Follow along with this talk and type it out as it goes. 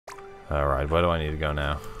Alright, where do I need to go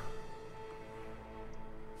now?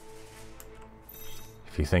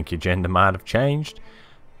 If you think your gender might have changed.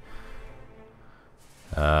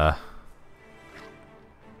 Go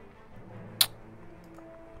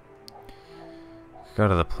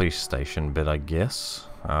to the police station bit, I guess.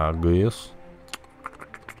 But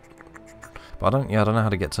I don't know how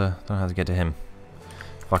to get to him.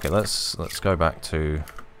 Fuck it, let's go back to.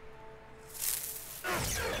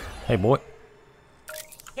 Hey boy.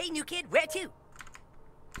 Hey new kid, where to?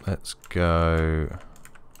 Let's go.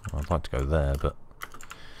 I'd like to go there, but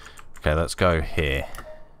okay, let's go here.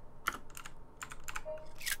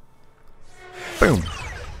 Boom.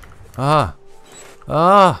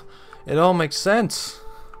 It all makes sense.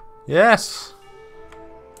 Yes.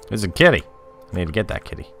 There's a kitty. I need to get that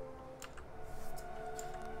kitty.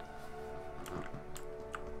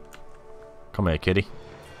 Come here, kitty.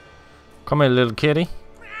 Come here, little kitty.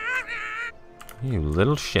 You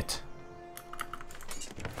little shit.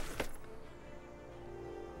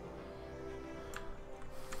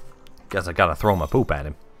 Guess I gotta throw my poop at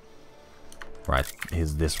him. Right,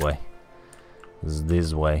 he's this way.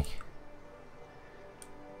 This way.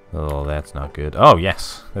 Oh, that's not good. Oh,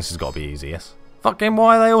 yes. This has got to be easy, yes. Fucking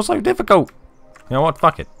why are they all so difficult? You know what?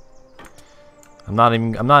 Fuck it. I'm not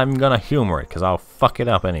even gonna humor it, because I'll fuck it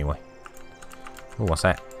up anyway. Oh, what's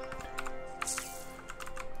that?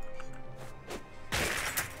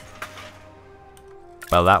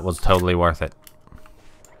 Well, that was totally worth it.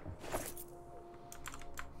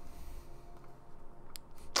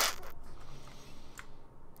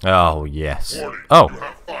 Oh, yes. Warning, oh. You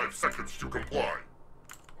have 5 seconds to comply.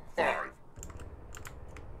 5.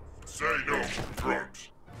 Say no to drugs.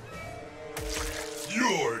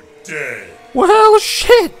 You're dead. Well,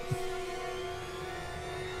 shit.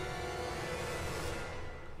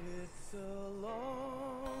 It's a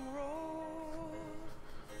long road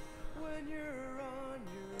when you're on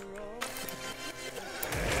your own.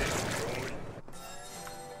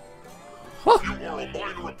 Huh. You are a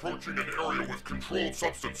minor approaching an area with controlled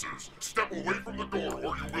substances. Step away from the door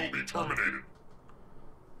or you will be terminated.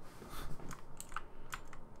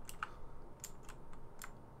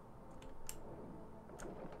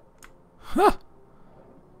 Huh.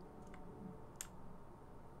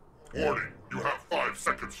 Warning, you have 5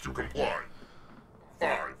 seconds to comply.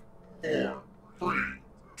 5, 4, 3,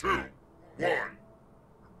 2, 1.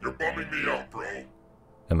 You're bumming me out, bro.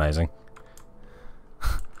 Amazing.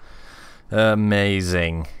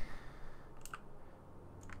 Amazing.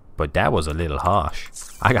 But that was a little harsh.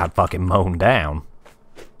 I got fucking mown down.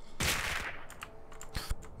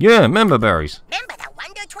 Yeah, member berries. Remember the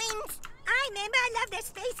Wonder Twins? I remember. I love their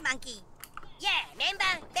space monkey. Yeah, remember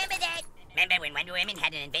that? Remember when Wonder Woman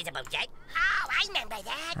had an invisible jet? Oh, I remember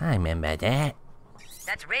that. I remember that.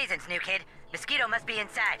 That's Raisins, new kid. Mosquito must be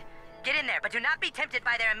inside. Get in there, but do not be tempted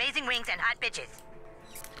by their amazing wings and hot bitches.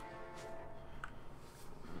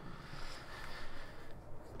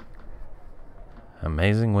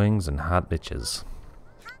 Amazing wings and hot bitches.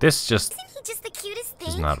 This just Isn't he just the cutest thing?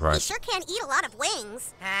 is not right. He sure can't eat a lot of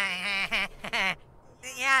wings.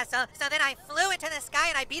 Yeah, so then I flew into the sky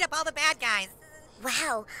and I beat up all the bad guys.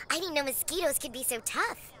 Wow, I didn't know mosquitoes could be so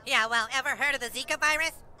tough. Yeah, well, ever heard of the Zika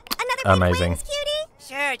virus? Another big Amazing. wings, cutie?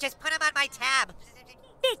 Sure, just put them on my tab.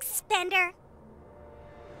 Big spender.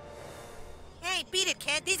 Hey, beat it,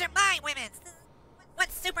 kid. These are my women's. What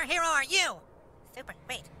superhero are you?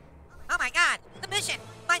 Wait. Oh my god, the mission!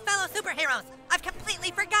 My fellow superheroes! I've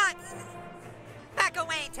completely forgotten! Back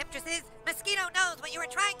away, temptresses! Mosquito knows what you were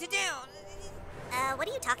trying to do! What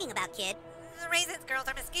are you talking about, kid? The Raisins girls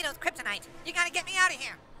are Mosquito's kryptonite. You gotta get me out of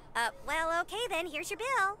here! Well, okay then, here's your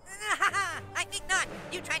bill. I think not.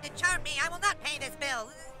 You tried to charm me. I will not pay this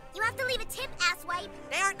bill. You have to leave a tip, asswipe.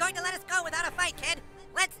 They aren't going to let us go without a fight, kid.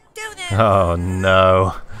 Let's do this! Oh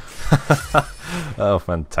no. Oh,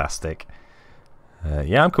 fantastic.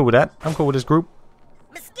 Yeah, I'm cool with that. I'm cool with this group.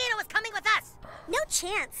 Mosquito is coming with us! No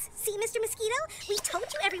chance. See, Mr. Mosquito? We told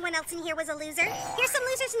you everyone else in here was a loser. Here's some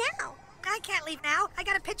losers now. I can't leave now. I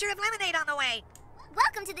got a pitcher of lemonade on the way.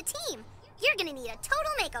 Welcome to the team. You're gonna need a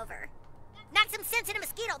total makeover. Knock some sense in a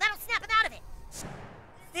mosquito. That'll snap him out of it.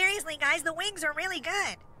 Seriously, guys, the wings are really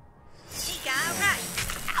good. Chica, right.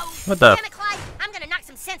 Ow. What the? Damn it, Clyde. I'm gonna knock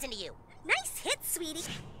some sense into you. Nice hit, sweetie.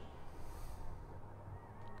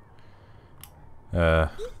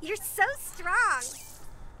 You're so strong.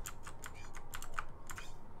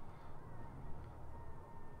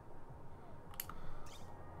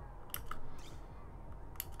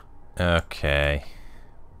 Okay.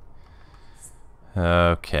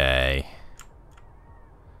 Okay.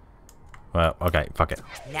 Well, okay, fuck it.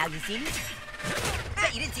 Now you see me?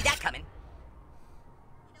 Bet you didn't see that coming.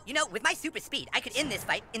 You know, with my super speed, I could end this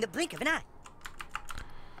fight in the blink of an eye.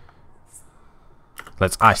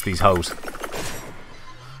 Let's ice these hoes.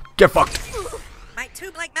 Get fucked. My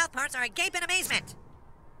tube-like mouth parts are agape in amazement.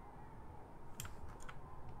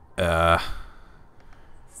 Yeah,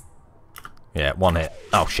 one hit.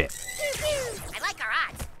 Oh shit. I like our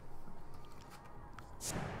odds.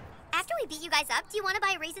 After we beat you guys up, do you want to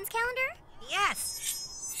buy a Raisins calendar?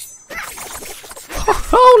 Yes.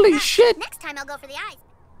 Holy shit. Next time I'll go for the eyes.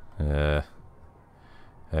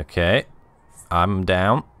 Okay. I'm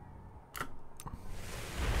down.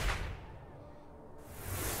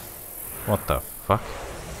 What the fuck?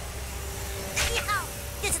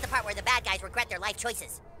 This is the part where the bad guys regret their life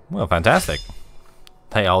choices. Well, fantastic.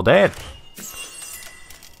 They all dead.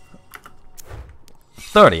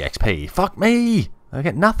 30 XP. Fuck me. I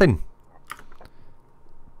get nothing.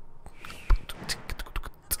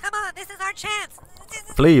 Come on, this is our chance.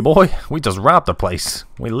 Flee, boy. We just robbed the place.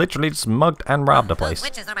 We literally just mugged and robbed the Those place.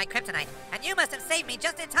 witches are my kryptonite, and you must have saved me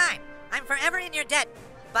just in time. I'm forever in your debt.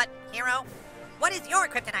 But, hero, what is your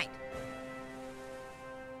kryptonite?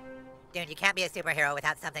 Dude, you can't be a superhero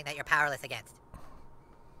without something that you're powerless against.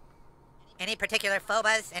 Any particular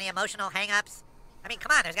phobias? Any emotional hang-ups? I mean,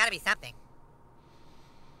 come on, there's gotta be something.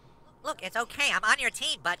 Look, it's okay, I'm on your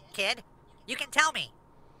team, but, kid, you can tell me.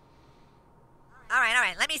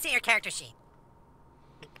 Alright, let me see your character sheet.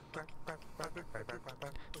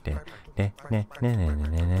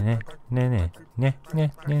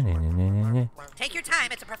 Take your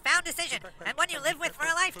time, it's a profound decision, and one you live with for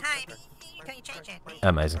a lifetime. Can you change it?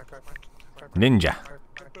 Amazing. Ninja.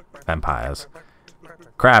 Vampires.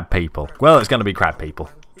 Crab people. Well, it's gonna be crab people.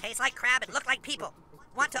 Tastes like crab and look like people.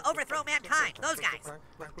 Want to overthrow mankind, those guys.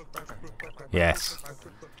 Yes.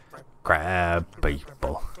 Crab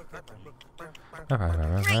people.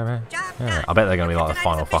 Yeah, I bet they're gonna be like the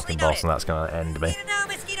final fucking boss, and that's gonna end me. No,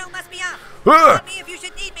 mosquito must be up. Ah! Call me if you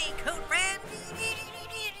should need me, coon friend.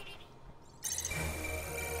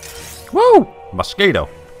 Woo! Mosquito.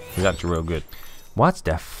 He's actually real good. What's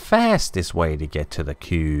the fastest way to get to the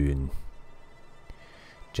coon?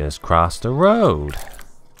 Just cross the road.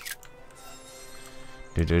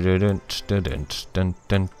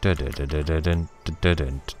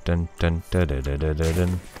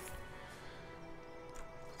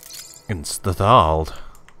 Installed.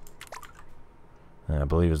 I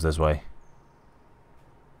believe it's this way.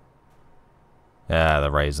 Ah,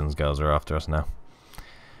 the raisins girls are after us now.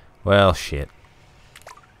 Well, shit.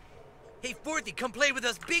 Hey, Forthy, come play with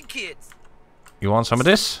us big kids. You want some of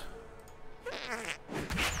this?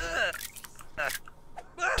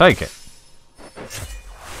 Take it.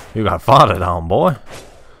 You got farted on, boy.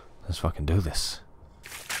 Let's fucking do this.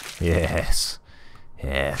 Yes.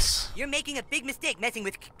 Yes. You're making a big mistake messing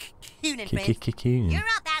with Coon and friends. Coon. You're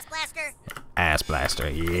up, Ass Blaster. Ass blaster.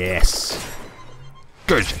 Yes.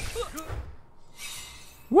 Good.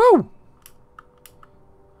 Woo!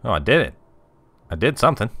 Oh, I did it. I did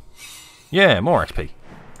something. Yeah, more XP.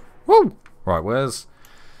 Woo! Right, where's...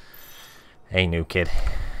 Hey, new kid.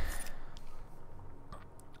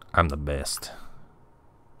 I'm the best.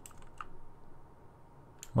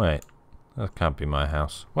 Wait. That can't be my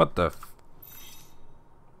house. What the f...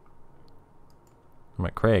 I'm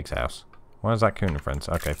at Craig's house. Why is that Coon and Friends?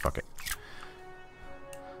 Okay, fuck it.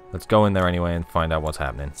 Let's go in there anyway and find out what's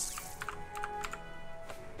happening.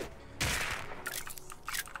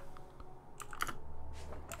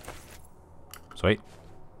 Sweet.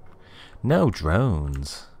 No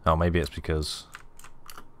drones. Oh, maybe it's because...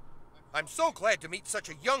 I'm so glad to meet such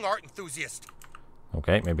a young art enthusiast.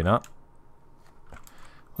 Okay, maybe not.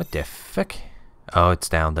 What the fuck? Oh, it's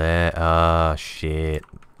down there. Oh, shit.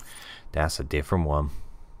 That's a different one.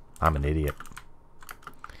 I'm an idiot.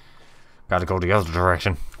 Gotta go the other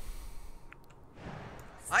direction.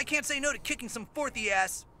 I can't say no to kicking some Forthy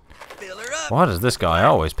ass. Fill her up. Why does this guy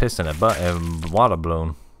always piss in a water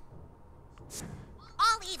balloon?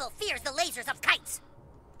 All evil fears the lasers of kites.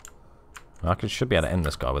 I should be able to end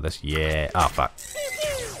this guy with this. Yeah. Oh, fuck.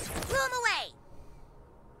 Blew him away.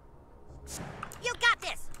 You got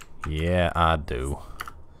this. Yeah, I do.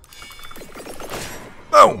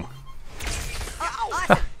 Boom!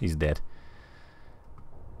 Awesome. He's dead.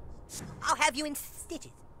 I'll have you in stitches.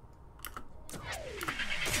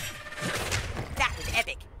 That was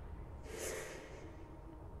epic.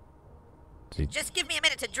 Just give me a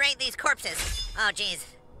minute to drain these corpses. Oh, jeez.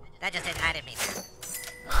 That just indicted me.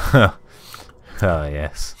 Oh,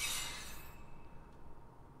 yes.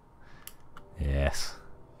 Yes.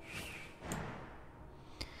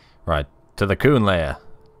 Right, to the coon lair.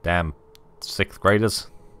 Damn 6th graders.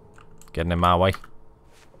 Getting in my way.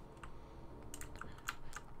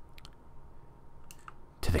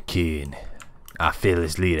 To the king. Our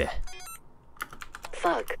fearless leader.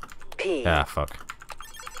 Fuck. P. Ah, fuck.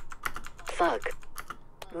 Fuck.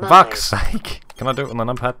 Fuck's sake. Can I do it on the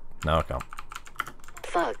numpad? No, I can't.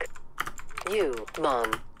 Fuck. You,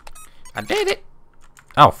 Mom. I did it.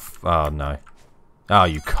 Oh, oh no. Oh,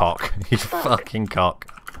 you cock. You fucking cock.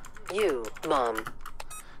 You, Mom.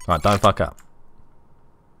 Right, don't fuck up.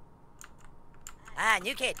 Ah,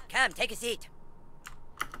 new kid, come, take a seat.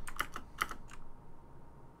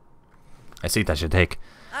 A seat I should take.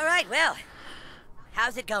 All right, well,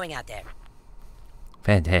 how's it going out there?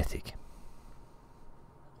 Fantastic.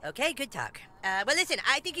 Okay, good talk. Well, listen,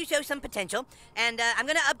 I think you show some potential, and I'm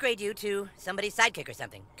gonna upgrade you to somebody's sidekick or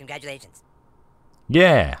something. Congratulations.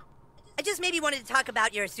 Yeah. I just maybe wanted to talk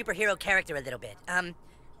about your superhero character a little bit.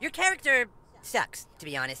 Your character sucks, to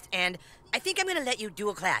be honest, and I think I'm gonna let you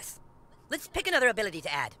dual class. Let's pick another ability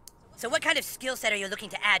to add. So what kind of skill set are you looking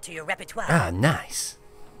to add to your repertoire? Ah, nice.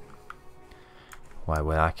 Why,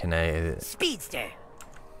 well, I can, Speedster.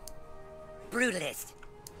 Brutalist.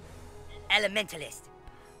 Elementalist.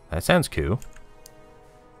 That sounds cool.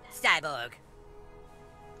 Cyborg.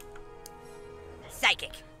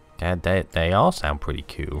 Psychic. They all sound pretty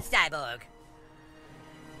cool. Cyborg.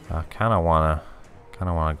 I kinda wanna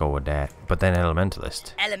go with that. But then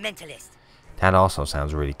Elementalist. Elementalist. That also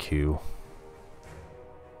sounds really cool.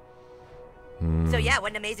 So yeah,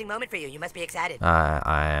 what an amazing moment for you. You must be excited.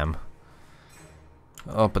 I am.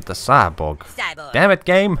 Oh, but the Cyborg. Cyborg. Damn it,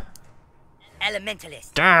 game!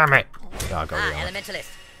 Elementalist. Damn it! Oh, I got it. Elementalist.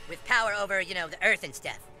 With power over, you know, the earth and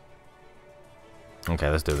stuff. Okay,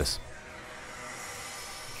 let's do this.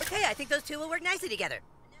 Okay, I think those two will work nicely together.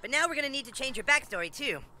 But now we're gonna need to change your backstory,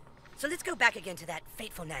 too. So let's go back again to that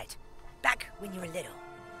fateful night. Back when you were little.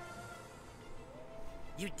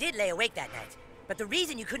 You did lay awake that night, but the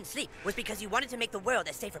reason you couldn't sleep was because you wanted to make the world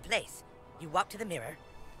a safer place. You walked to the mirror.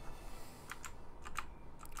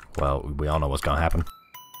 Well, we all know what's gonna happen.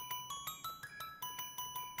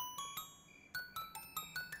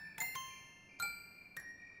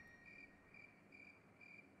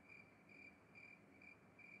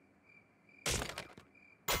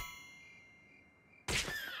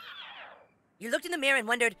 You looked in the mirror and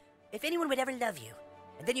wondered if anyone would ever love you.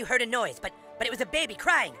 And then you heard a noise, but it was a baby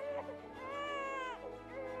crying.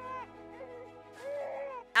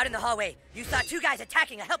 Out in the hallway, you saw two guys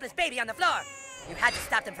attacking a helpless baby on the floor. You had to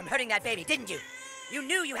stop them from hurting that baby, didn't you? You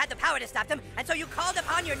knew you had the power to stop them, and so you called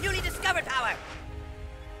upon your newly discovered power.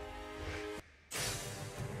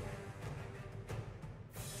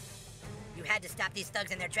 You had to stop these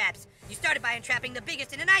thugs in their traps. You started by entrapping the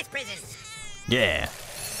biggest in an ice prison. Yeah.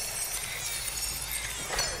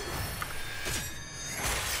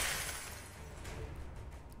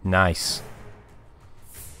 Nice.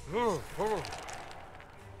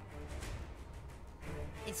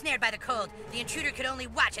 Ensnared by the cold, the intruder could only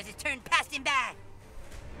watch as his turn passed him by.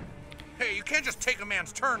 Hey, you can't just take a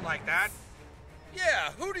man's turn like that.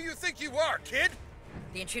 Yeah, who do you think you are, kid?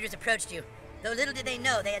 The intruders approached you, though little did they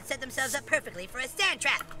know they had set themselves up perfectly for a sand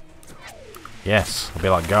trap. Yes, I'll be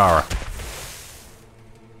like Gara.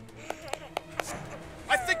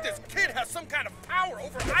 I think this kid has some kind of power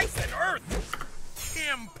over ice and earth.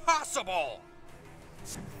 Impossible!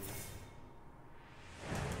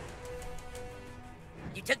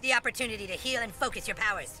 You took the opportunity to heal and focus your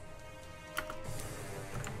powers.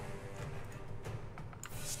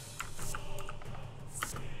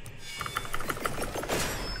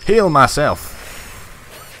 Heal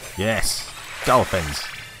myself. Yes. Dolphins.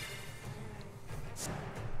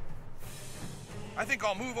 I think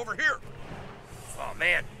I'll move over here. Oh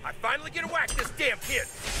man, I finally get to whack this damn kid.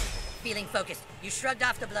 Feeling focused, you shrugged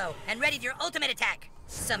off the blow and readied your ultimate attack.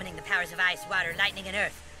 Summoning the powers of ice, water, lightning, and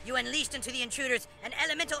earth, you unleashed into the intruders an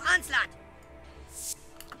elemental onslaught.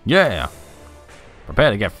 Yeah. Prepare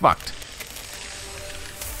to get fucked.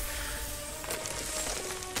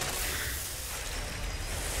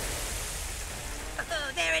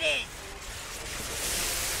 Oh, there it is.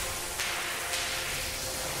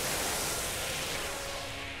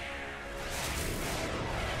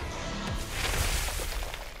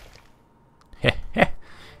 Heh.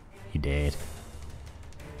 He did.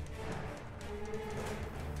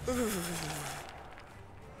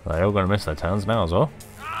 Well, they're all gonna miss their turns now as well.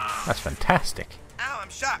 That's fantastic. Ow, I'm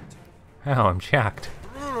shocked. Oh, I'm shocked.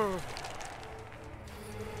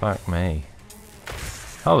 Fuck me.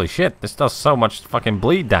 Holy shit, this does so much fucking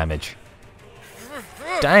bleed damage.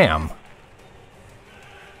 Damn.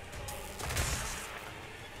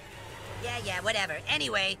 Yeah, whatever.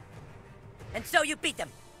 Anyway. And so you beat them.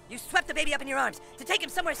 You swept the baby up in your arms to take him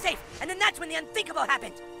somewhere safe, and then that's when the unthinkable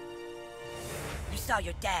happened. You saw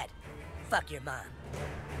your dad fuck your mom.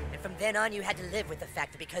 from then on you had to live with the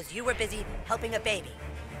fact that because you were busy helping a baby,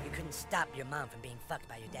 you couldn't stop your mom from being fucked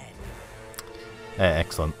by your dad.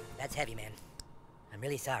 Excellent. That's heavy, man. I'm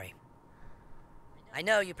really sorry. I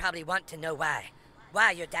know you probably want to know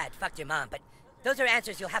why your dad fucked your mom, but those are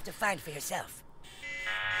answers you'll have to find for yourself.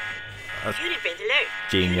 Coon and Friends alert!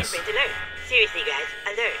 Genius. Coon and Friends alert! Seriously, guys,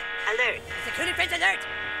 alert! Alert! It's a Coon and Friends alert!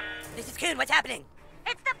 This is Coon, what's happening?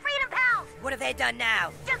 It's the Freedom Pals! What have they done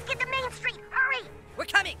now? Just get to Main Street, hurry! We're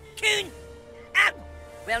coming! Coon! Out!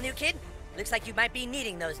 Well, new kid, looks like you might be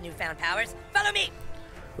needing those newfound powers. Follow me!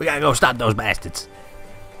 We gotta go stop those bastards.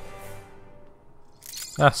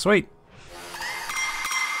 Ah, sweet.